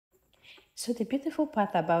So the beautiful part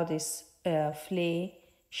about this flay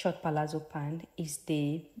short palazzo pant is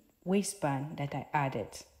the waistband that I added.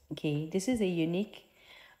 Okay, this is a unique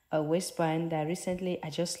waistband that recently I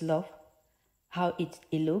just love how it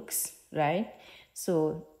looks, right?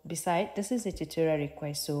 So beside, this is a tutorial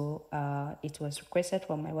request, so it was requested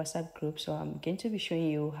from my WhatsApp group, so I'm going to be showing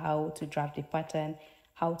you how to draft the pattern,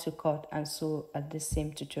 how to cut and sew at the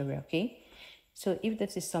same tutorial. Okay, so if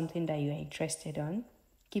this is something that you are interested on,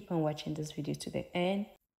 keep on watching this video to the end.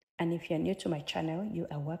 And if you're new to my channel, you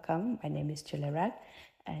are welcome. My name is Juliet,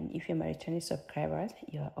 and if you're my returning subscriber,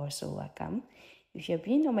 you are also welcome. If you're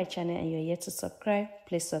being on my channel and you're yet to subscribe,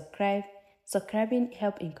 please subscribe. Subscribing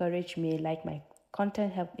help encourage me, like my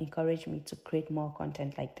content help encourage me to create more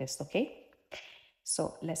content like this. Okay,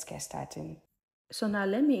 so let's get started. So now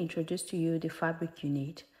let me introduce to you the fabric you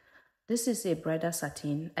need. This is a bridal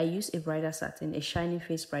satin. I use a bridal satin, a shiny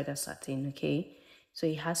face bridal satin. Okay, so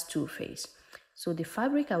it has two face. So the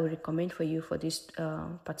fabric I would recommend for you for this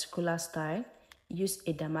particular style, use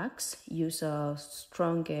a damask, use a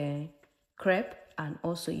strong crepe, and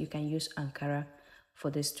also you can use Ankara for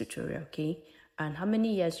this tutorial. Okay, and how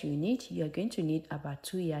many yards you need? You are going to need about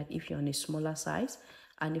 2 yards if you're on a smaller size,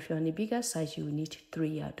 and if you're on a bigger size you will need 3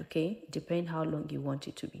 yards. Okay, depend how long you want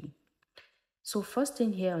it to be. So first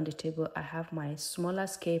thing here on the table, I have my smaller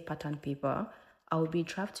scale pattern paper. I will be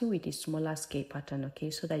drafting with a smaller scale pattern,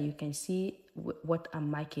 okay, so that you can see what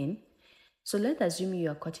I'm marking. So let's assume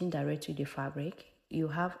you are cutting direct to the fabric. You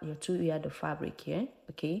have your 2 yards of fabric here,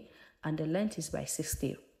 okay, and the length is by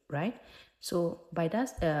 60, right? So by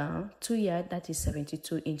that 2 yards, that is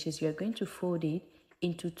 72 inches. You are going to fold it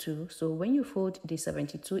into 2. So when you fold the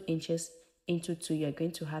 72 inches into 2, you are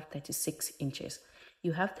going to have 36 inches.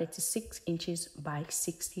 You have 36 inches by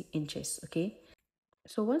 60 inches, okay?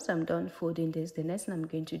 So once I'm done folding this, the next thing I'm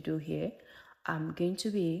going to do here, I'm going to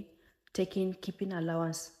be keeping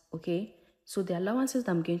allowance, okay? So the allowances that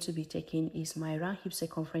I'm going to be taking is my round hip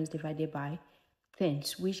circumference divided by 10,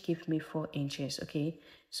 which gives me 4 inches, okay?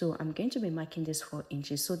 So I'm going to be marking this 4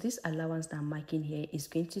 inches. So this allowance that I'm marking here is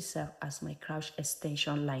going to serve as my crouch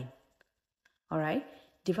extension line, all right?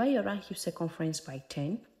 Divide your round hip circumference by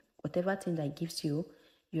 10. Whatever thing that gives you,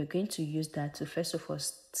 you're going to use that to first of all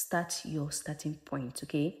start your starting point,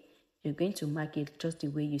 okay? You're going to mark it just the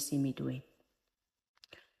way you see me doing.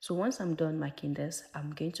 So once I'm done marking this,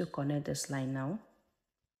 I'm going to connect this line now.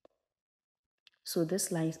 So these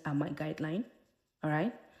lines are my guideline, all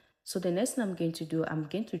right? So the next thing I'm going to do, I'm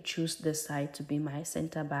going to choose this side to be my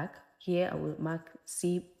center back. Here I will mark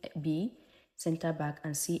CB, center back,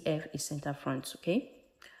 and CF is center front, okay?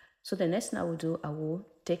 So the next thing I will do, I will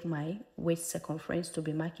take my waist circumference to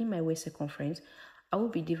be marking my waist circumference. I will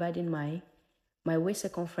be dividing my waist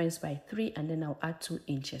circumference by 3, and then I'll add 2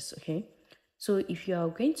 inches, okay? So if you are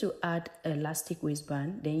going to add elastic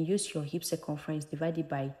waistband, then use your hip circumference divided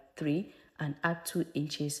by 3 and add 2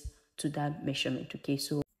 inches to that measurement, okay?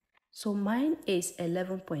 So mine is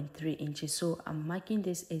 11.3 inches, so I'm marking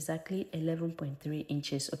this exactly 11.3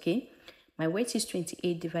 inches, okay? My weight is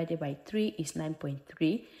 28 divided by 3 is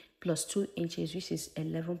 9.3 plus 2 inches, which is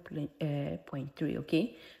 11.3,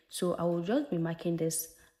 okay? So I will just be marking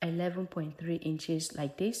this 11.3 inches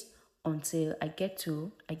like this until I get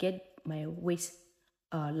my waist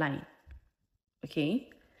line,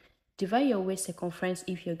 okay? Divide your waist circumference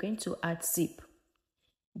if you're going to add zip.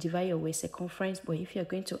 Divide your waist circumference, but if you're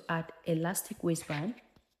going to add elastic waistband,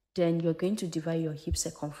 then you're going to divide your hip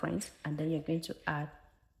circumference and then you're going to add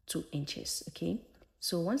 2 inches, okay?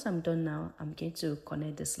 So once I'm done now, I'm going to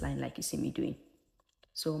connect this line like you see me doing.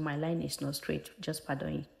 So my line is not straight, just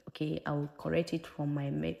pardon it, okay? I will correct it from my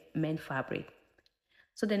main fabric.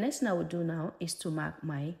 So the next thing I will do now is to mark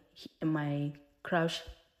my crouch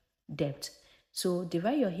depth. So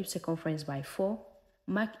divide your hip circumference by 4.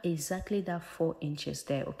 Mark exactly that 4 inches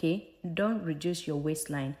there, okay? Don't reduce your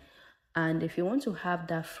waistline. And if you want to have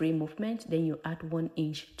that free movement, then you add 1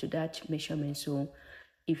 inch to that measurement. So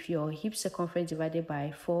if your hip circumference divided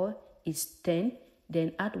by 4 is 10,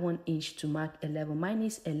 then add 1 inch to mark 11. Mine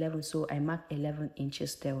is 11, so I mark 11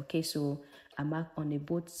 inches there, okay? So I mark on the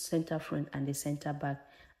both center front and the center back.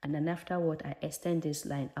 And then afterward, I extend this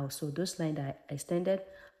line out. So those lines that I extended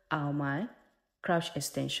are my crouch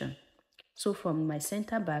extension. So from my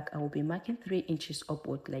center back, I will be marking 3 inches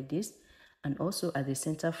upward like this. And also at the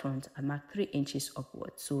center front, I mark 3 inches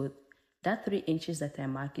upward. So that 3 inches that I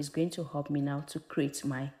mark is going to help me now to create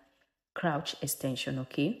my crouch extension,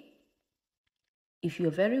 okay? If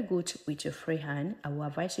you're very good with your free hand, I will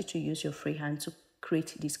advise you to use your free hand to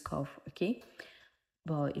create this curve, okay?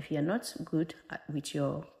 But if you're not good with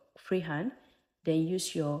your free hand, then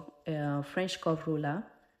use your French curve ruler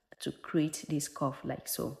to create this curve like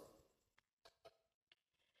so.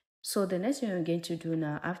 So the next thing I'm going to do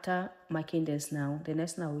now, after marking this now, the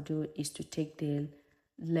next thing I will do is to take the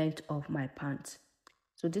length of my pant.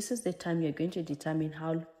 So this is the time you're going to determine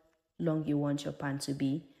how long you want your pant to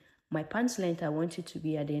be. My pants length, I want it to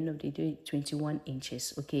be at the end of the day 21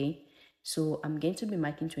 inches, okay? So I'm going to be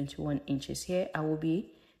marking 21 inches. Here I will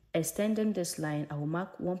be extending this line. I will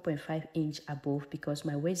mark 1.5 inch above because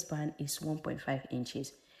my waistband is 1.5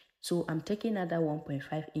 inches. So I'm taking another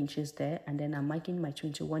 1.5 inches there, and then I'm marking my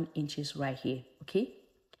 21 inches right here, okay?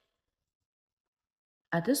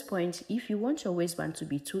 At this point, if you want your waistband to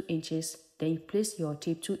be 2 inches, then you place your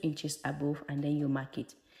tape 2 inches above and then you mark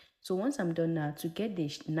it. So once I'm done now, to get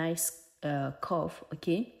this nice curve,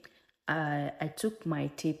 okay, I took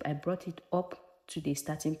my tape, I brought it up to the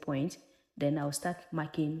starting point, then I'll start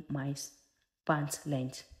marking my pant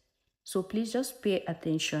length. So please just pay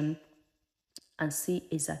attention and see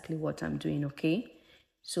exactly what I'm doing, okay?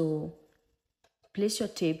 So place your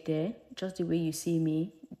tape there, just the way you see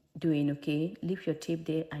me doing, okay? Leave your tape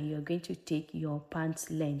there and you're going to take your pants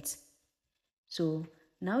length. So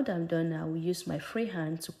now that I'm done, I will use my free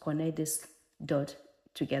hand to connect this dot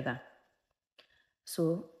together.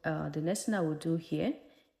 So the next thing I will do here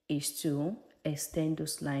is to extend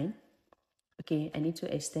this line. Okay, I need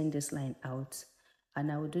to extend this line out,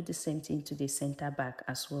 and I will do the same thing to the center back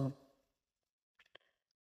as well.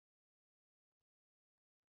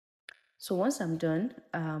 So once I'm done,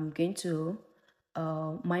 I'm going to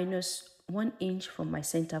minus 1 inch from my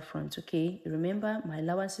center front, okay? Remember, my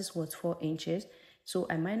allowances was 4 inches. So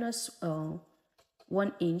I minus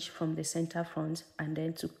 1 inch from the center front and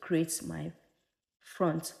then to create my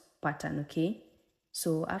front pattern, okay?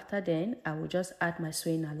 So after then, I will just add my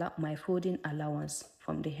my folding allowance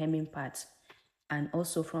from the hemming part and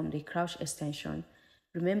also from the crouch extension.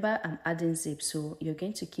 Remember, I'm adding zip, so you're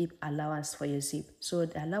going to keep allowance for your zip. So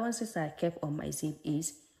the allowances I kept on my zip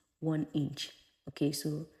is 1 inch. Okay,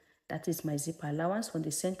 so that is my zip allowance. From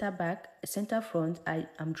the center front,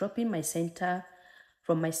 I'm dropping my center,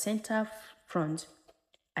 from my center front,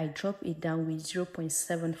 I drop it down with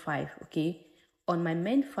 0.75, okay? On my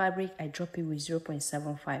main fabric, I drop it with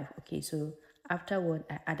 0.75, okay? So afterward,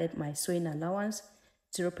 I added my sewing allowance,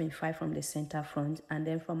 0.5 from the center front, and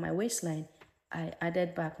then from my waistline, I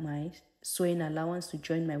added back my sewing allowance to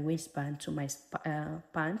join my waistband to my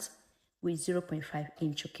pants with 0.5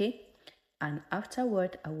 inch, okay? And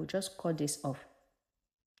afterward, I will just cut this off.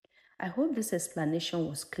 I hope this explanation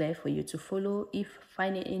was clear for you to follow. If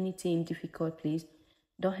finding anything difficult, please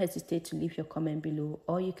don't hesitate to leave your comment below,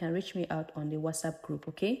 or you can reach me out on the WhatsApp group,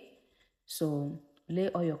 okay? So lay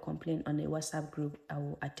all your complaint on the WhatsApp group. I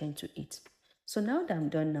will attend to it. So now that I'm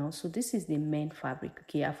done now, so this is the main fabric,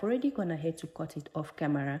 okay? I've already gone ahead to cut it off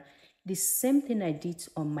camera. The same thing I did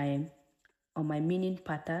on my meaning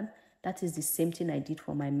pattern, that is the same thing I did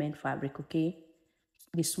for my main fabric, okay?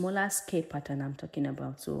 The smaller scale pattern I'm talking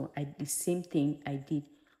about. So the same thing I did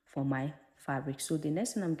for my fabric. So the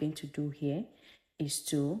next thing I'm going to do here is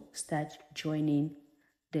to start joining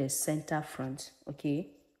the center front,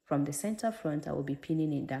 okay? From the center front, I will be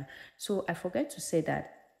pinning it down. So I forgot to say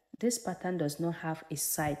that this pattern does not have a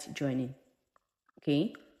side joining,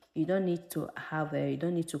 okay? You don't need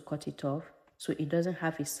to cut it off. So it doesn't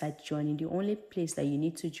have a side joining. The only place that you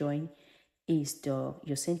need to join is your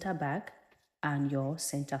center back and your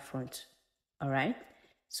center front. All right.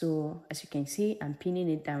 So as you can see, I'm pinning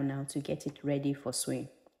it down now to get it ready for sewing.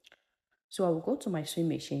 So I will go to my sewing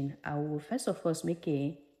machine. I will first of all make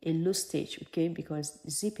a loose stitch, okay, because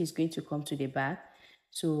the zip is going to come to the back.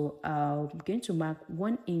 So I'm going to mark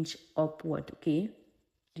 1 inch upward, okay.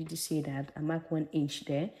 Did you see that? I mark 1 inch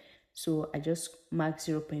there. So I just mark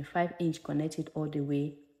 0.5 inch connected all the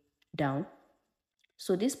way down.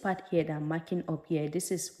 So this part here that I'm marking up here, this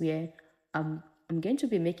is where I'm going to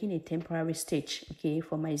be making a temporary stitch, okay,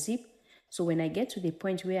 for my zip. So when I get to the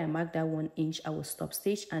point where I mark that 1 inch, I will stop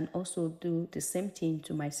stitch and also do the same thing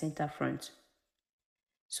to my center front.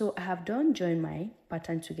 So I have done join my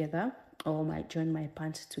pattern together, or join my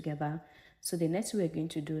pant together. So the next we're going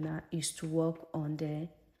to do now is to work on the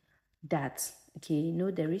dart. Okay,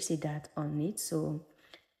 there is a dart on it. So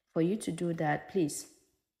for you to do that, please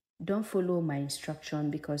don't follow my instruction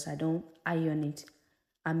because I don't iron it.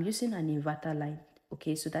 I'm using an inverter line,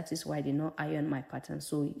 okay? So that is why I did not iron my pattern.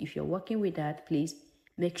 So if you're working with that, please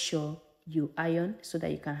make sure you iron so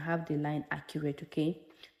that you can have the line accurate, okay?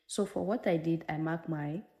 So for what I did, I marked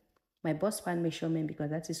my bust span measurement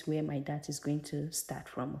because that is where my dart is going to start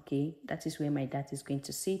from, okay? That is where my dart is going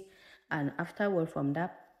to sit. And afterward, from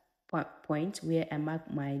that point where I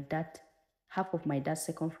mark my dart, half of my dart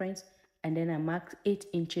circumference, and then I marked 8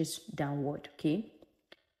 inches downward. Okay,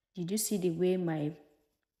 did you see the way my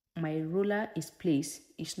ruler is placed?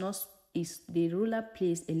 It's not, is the ruler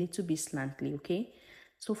placed a little bit slantly. Okay,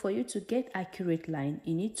 so for you to get accurate line,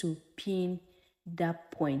 you need to pin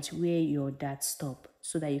that point where your dart stop,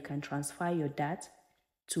 so that you can transfer your dart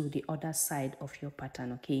to the other side of your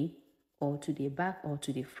pattern. Okay, or to the back or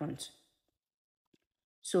to the front.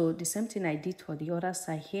 So the same thing I did for the other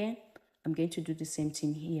side here, I'm going to do the same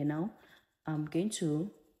thing here now. I'm going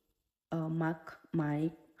to mark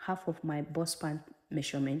my half of my bust span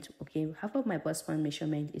measurement. Okay, half of my bust span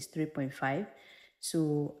measurement is 3.5.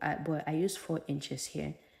 So but I use 4 inches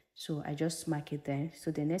here. So I just mark it there.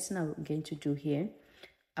 So the next thing I'm going to do here,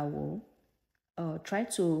 I will try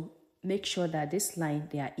to make sure that this line,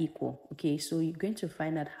 they are equal. Okay, so you're going to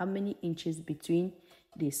find out how many inches between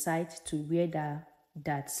the side to where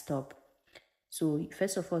that stop. So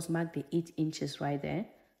first of all, mark the 8 inches right there,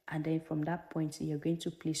 and then from that point you're going to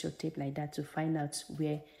place your tape like that to find out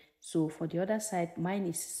where. So for the other side, mine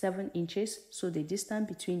is 7 inches, so the distance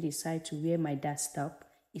between the side to where my dart stop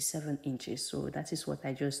is 7 inches. So that is what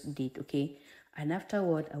I just did. Okay, and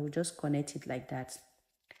afterward I will just connect it like that.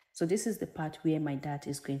 So this is the part where my dart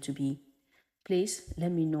is going to be placed.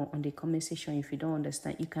 Let me know on the comment section if you don't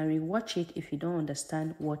understand. You can rewatch it if you don't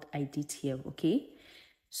understand what I did here. Okay,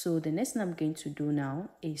 so the next thing I'm going to do now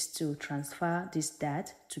is to transfer this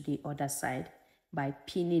dart to the other side by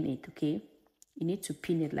pinning it. Okay, you need to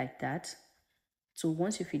pin it like that. So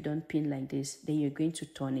once if you don't pin like this, then you're going to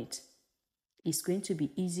turn it. It's going to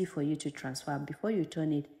be easy for you to transfer. Before you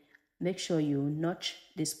turn it, make sure you notch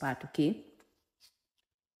this part. Okay,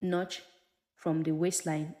 notch from the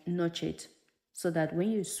waistline, notch it, so that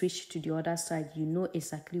when you switch to the other side, you know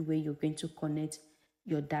exactly where you're going to connect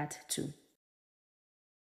your dart to.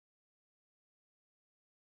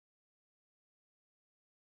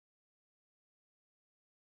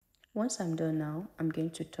 Once I'm done now, I'm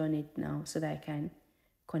going to turn it now so that I can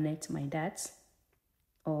connect my darts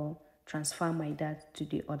or transfer my dart to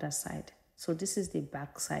the other side. So this is the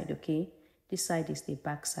back side. Okay, this side is the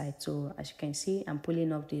back side. So as you can see, I'm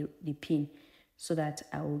pulling off the pin so that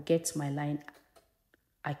I will get my line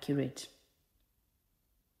accurate.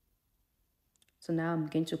 So now I'm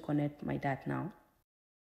going to connect my dart now.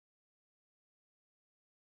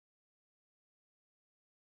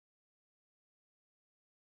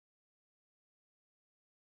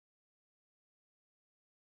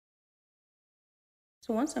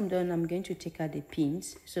 So once I'm done, I'm going to take out the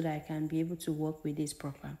pins so that I can be able to work with this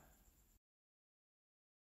proper.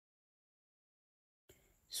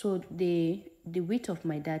 So the width of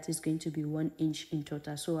my dart is going to be 1 inch in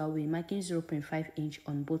total. So I'll be marking 0.5 inch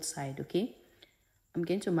on both sides. Okay, I'm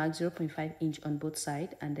going to mark 0.5 inch on both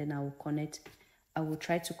sides, and then I will connect. I will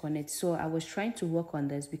try to connect. So I was trying to work on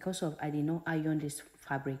this because of I did not iron this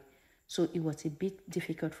fabric, so it was a bit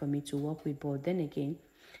difficult for me to work with. But then again,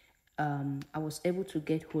 I was able to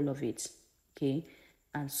get hold of it. Okay,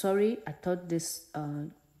 and sorry, I thought this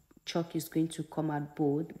chalk is going to come out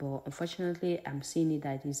bold, but unfortunately I'm seeing it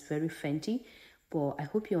that it's very fainty. But I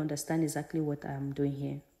hope you understand exactly what I'm doing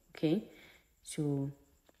here. Okay, so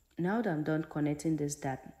now that I'm done connecting this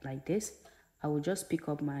dart like this, I will just pick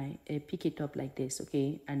it up like this.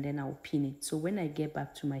 Okay, and then I'll pin it. So when I get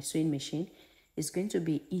back to my sewing machine, it's going to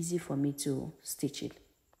be easy for me to stitch it.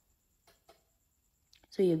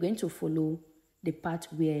 So you're going to follow the part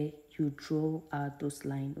where you draw out those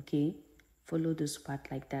lines. Okay, follow this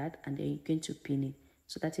part like that, and then you're going to pin it.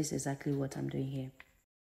 So that is exactly what I'm doing here.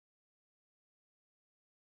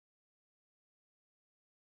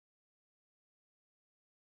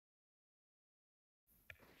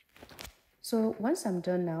 So once I'm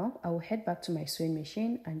done now, I will head back to my sewing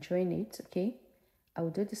machine and join it. Okay, I will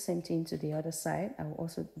do the same thing to the other side. I will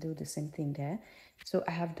also do the same thing there. So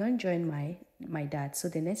I have done join my dart. So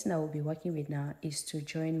the next thing I will be working with now is to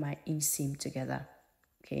join my inseam together.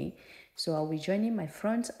 Okay, so I'll be joining my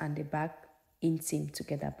front and the back inseam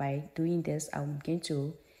together. By doing this, I'm going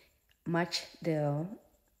to match the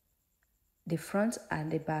front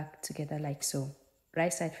and the back together like so,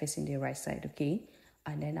 right side facing the right side. Okay,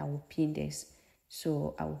 and then I will pin this.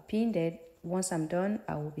 So I will pin that. Once I'm done,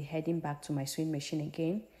 I will be heading back to my sewing machine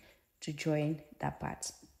again to join that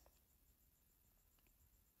part.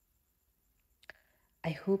 I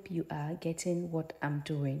hope you are getting what I'm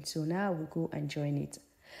doing. So now I will go and join it.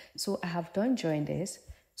 So I have done join this.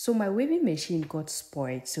 So my weaving machine got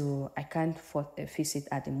spoiled, so I can't fix it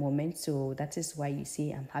at the moment. So that is why you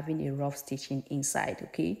see I'm having a rough stitching inside.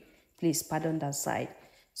 Okay, please pardon that side.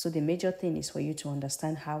 So the major thing is for you to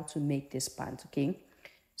understand how to make this pant. Okay,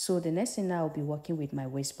 so the next thing now I'll be working with my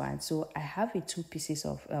waistband. So I have 2 pieces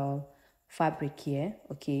of fabric here.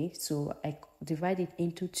 Okay, so I divide it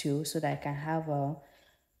into two so that I can have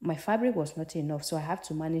my fabric was not enough, so I have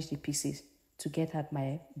to manage the pieces to get at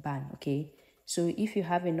my band. Okay, so if you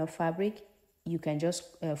have enough fabric, you can just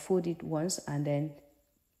fold it once and then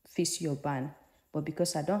fix your band. But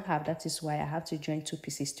because I don't have, that is why I have to join two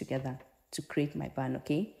pieces together to create my band.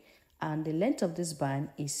 Okay, and the length of this band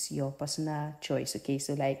is your personal choice. Okay,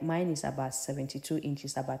 so like mine is about 72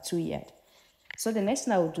 inches, about 2 yards. So the next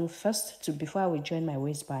thing I will do first, before I will join my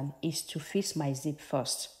waistband, is to fix my zip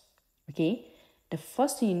first. Okay, the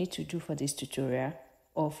first thing you need to do for this tutorial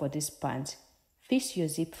or for this pant, fix your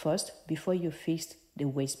zip first before you fix the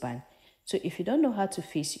waistband. So if you don't know how to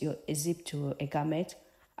fix a zip to a garment,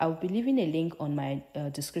 I will be leaving a link on my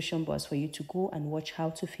description box for you to go and watch how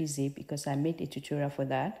to fix zip, because I made a tutorial for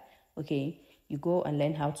that. Okay, you go and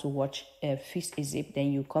learn how to watch fix a zip,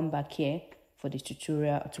 then you come back here for the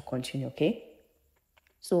tutorial to continue. Okay,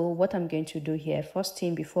 so what I'm going to do here, first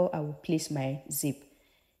thing before I will place my zip,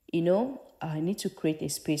 I need to create a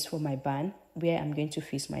space for my band where I'm going to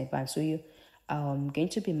fix my band. So I'm going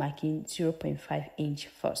to be marking 0.5 inch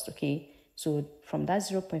first. Okay, so from that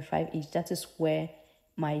 0.5 inch, that is where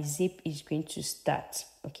my zip is going to start.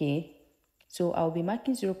 Okay, so I'll be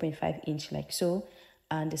marking 0.5 inch like so,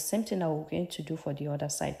 and the same thing I'm going to do for the other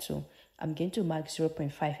side too. I'm going to mark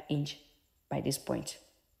 0.5 inch by this point.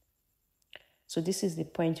 So this is the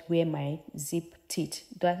point where my zip teeth,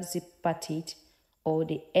 that zipper teeth, or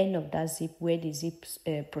the end of that zip where the zip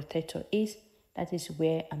protector is, that is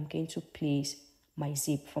where I'm going to place my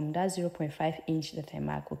zip from that 0.5 inch that I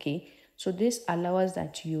mark. Okay, so this allows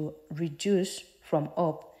that you reduce from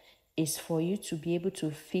up is for you to be able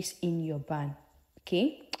to fix in your band.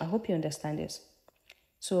 Okay, I hope you understand this.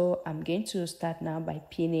 So I'm going to start now by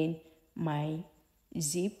pinning my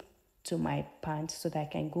zip to my pant so that I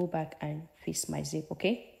can go back and fix my zip.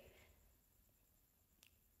 Okay,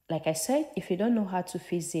 like I said, if you don't know how to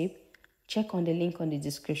fix zip, check on the link on the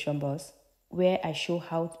description box where I show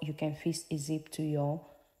how you can fix a zip to your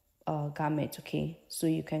garment. Okay, so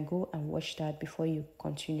you can go and watch that before you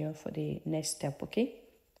continue for the next step. Okay,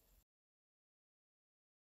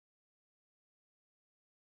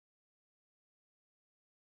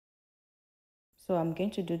 so I'm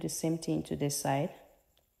going to do the same thing to this side.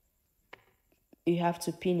 You have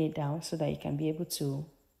to pin it down so that you can be able to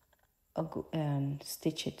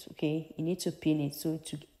stitch it. Okay, you need to pin it so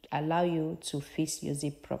to allow you to fix your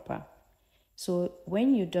zip proper. So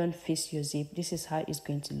when you don't fix your zip, this is how it's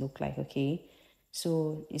going to look like. Okay,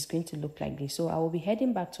 so it's going to look like this. So I will be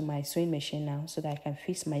heading back to my sewing machine now so that I can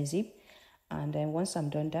fix my zip, and then once I'm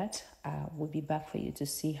done that, I will be back for you to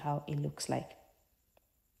see how it looks like.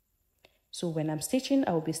 So when I'm stitching,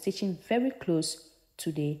 I will be stitching very close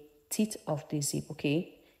to the teeth of the zip.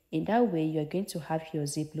 Okay, in that way you're going to have your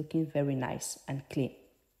zip looking very nice and clean.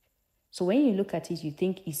 So when you look at it, you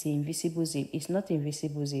think it's an invisible zip. It's not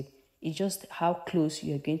invisible zip. It's just how close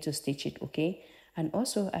you're going to stitch it. Okay, and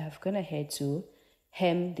also I have gone ahead to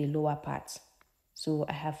hem the lower part. So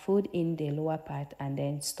I have fold in the lower part and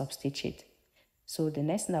then stop stitch it. So the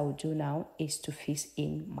next thing I will do now is to fix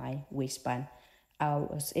in my waistband. I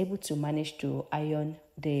was able to manage to iron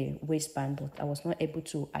the waistband, but I was not able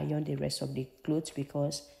to iron the rest of the clothes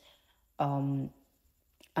because I'm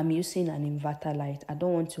using an inverter light. I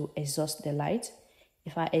don't want to exhaust the light.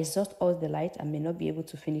 If I exhaust all the light, I may not be able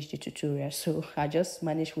to finish the tutorial. So I just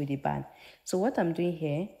manage with the band. So what I'm doing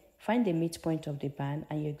here, find the midpoint of the band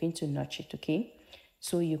and you're going to notch it. Okay,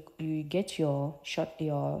 so you get your short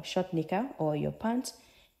knicker or your pants,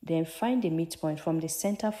 then find the midpoint from the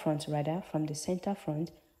center front. From the center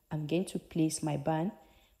front, I'm going to place my band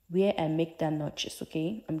where I make that notches.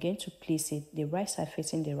 Okay, I'm going to place it the right side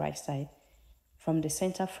facing the right side from the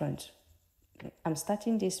center front. I'm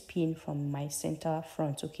starting this pin from my center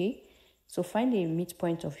front. Okay, so find the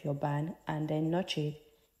midpoint of your band and then notch it.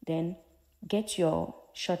 Then get your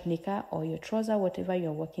short knicker or your trouser, whatever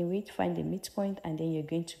you're working with, find the midpoint and then you're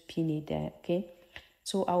going to pin it there. Okay,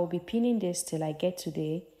 so I will be pinning this till I get to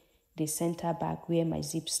the center back where my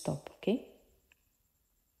zip stop. Okay,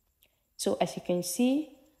 so as you can see,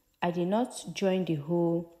 I did not join the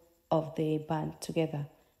whole of the band together.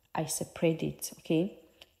 I separate it. Okay,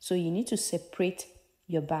 so you need to separate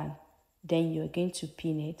your band, then you're going to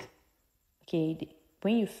pin it. Okay,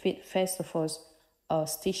 when you first of all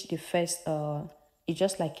stitch the first it's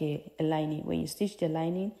just like a lining. When you stitch the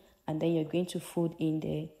lining, and then you're going to fold in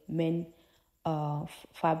the main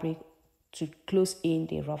fabric to close in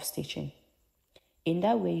the rough stitching. In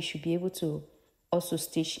that way, you should be able to also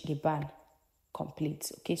stitch the band complete.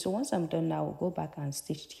 Okay, so once I'm done now, I'll go back and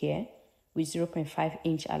stitch here with 0.5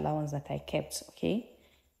 inch allowance that I kept. Okay,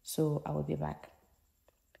 So I will be back.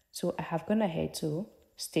 So I have gone ahead to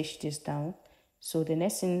stitch this down. So the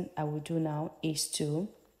next thing I will do now is to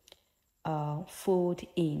fold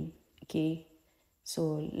in. Okay,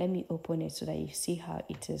 so let me open it so that you see how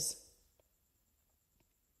it is.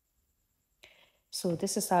 So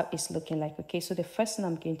this is how it's looking like. Okay, so the first thing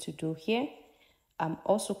I'm going to do here, I'm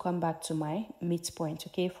also come back to my midpoint.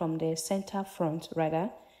 Okay, from the center front, rather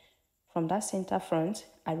from that center front,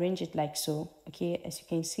 arrange it like so. Okay, as you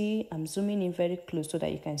can see, I'm zooming in very close so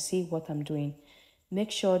that you can see what I'm doing.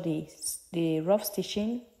 Make sure the rough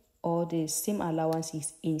stitching or the seam allowance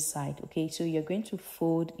is inside. Okay, so you're going to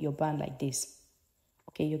fold your band like this.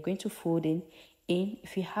 Okay, you're going to fold in.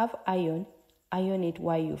 If you have iron it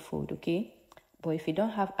while you fold. Okay, but if you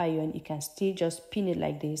don't have iron, you can still just pin it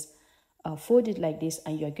like this, fold it like this,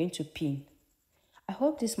 and you're going to pin. I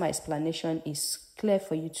hope this my explanation is clear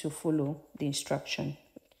for you to follow the instruction.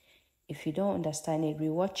 If you don't understand it,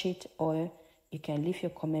 rewatch it, or you can leave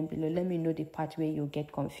your comment below. Let me know the part where you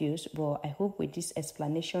get confused. But I hope with this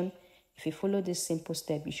explanation, if you follow this simple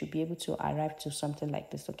step, you should be able to arrive to something like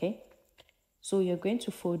this. Okay, so you're going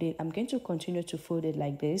to fold it. I'm going to continue to fold it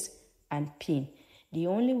like this and pin. The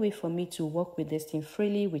only way for me to work with this thing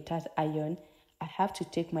freely without iron, I have to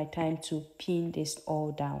take my time to pin this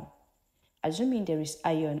all down. Assuming there is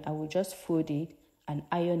iron, I will just fold it and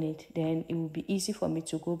iron it. Then it will be easy for me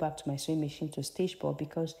to go back to my sewing machine to stitch. But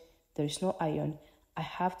because there is no iron, I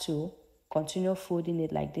have to continue folding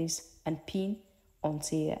it like this and pin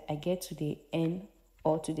until I get to the end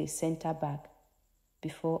or to the center back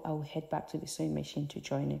before I will head back to the sewing machine to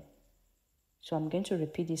join it. So I'm going to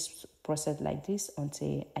repeat this process like this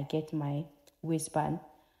until I get my waistband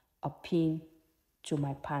a pin to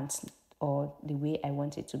my pants or the way I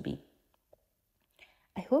want it to be.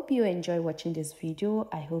 I hope you enjoy watching this video.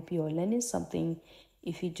 I hope you are learning something.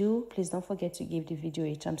 If you do, please don't forget to give the video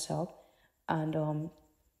a thumbs up and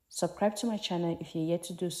subscribe to my channel if you're yet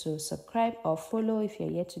to do so. Subscribe or follow if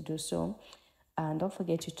you're yet to do so. And don't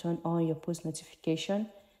forget to turn on your post notification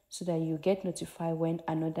so that you get notified when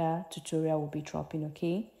another tutorial will be dropping,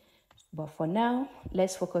 okay? But for now,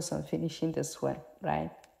 let's focus on finishing this one,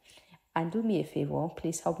 right? And do me a favor,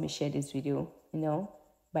 please help me share this video.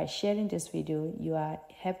 By sharing this video, you are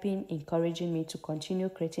helping, encouraging me to continue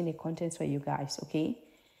creating the content for you guys, okay?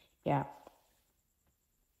 Yeah.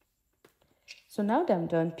 So now that I'm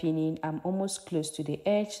done pinning, I'm almost close to the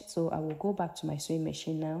edge. So I will go back to my sewing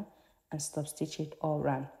machine now and stop stitch it all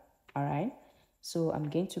around. All right. So I'm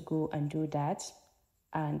going to go and do that.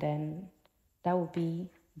 And then that will be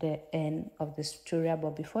the end of this tutorial.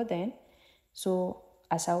 But before then, so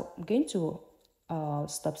as I'm going to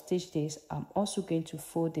stop stitch this, I'm also going to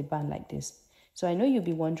fold the band like this. So I know you'll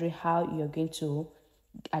be wondering how you're going to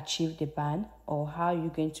achieve the band or how you're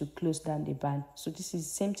going to close down the band. So this is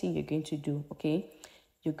the same thing you're going to do, okay?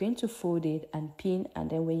 You're going to fold it and pin, and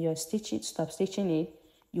then when you're stop stitching it,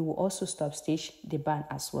 you will also stop stitch the band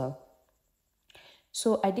as well.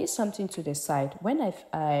 So I did something to the side. When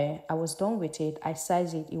I was done with it, I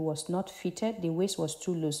sized it. It was not fitted. The waist was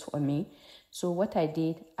too loose for me. So what I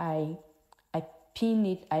did, I pinned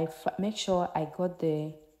it. I make sure I got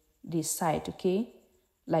the side, okay?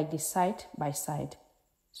 Like the side by side.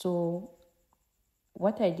 So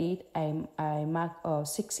what I did, I marked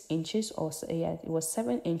 6 inches, or yeah, it was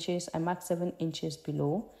 7 inches. I marked 7 inches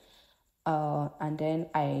below, and then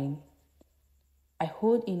I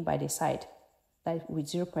hold in by the side, like with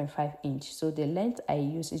 0.5 inch. So the length I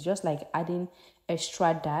use is just like adding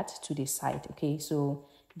extra dart to the side. Okay, so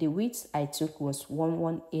the width I took was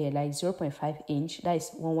 0.5 inch. That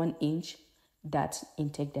is 1 inch dart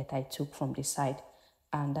intake that I took from the side.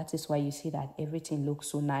 And that is why you see that everything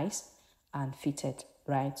looks so nice and fitted,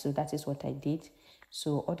 right? So that is what I did.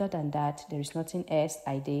 So other than that, there is nothing else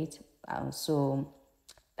I did. So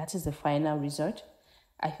that is the final result.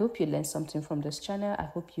 I hope you learned something from this channel. I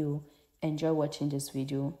hope you enjoy watching this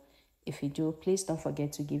video. If you do, please don't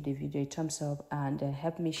forget to give the video a thumbs up and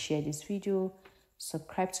help me share this video.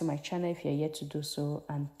 Subscribe to my channel if you're yet to do so,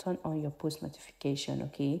 and turn on your post notification,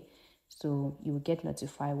 okay? So you will get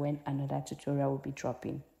notified when another tutorial will be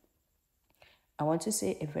dropping. I want to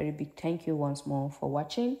say a very big thank you once more for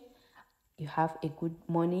watching. You have a good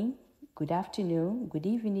morning, good afternoon, good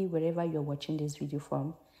evening, wherever you're watching this video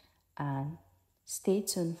from. And stay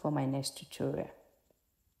tuned for my next tutorial.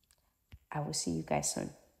 I will see you guys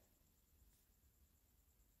soon.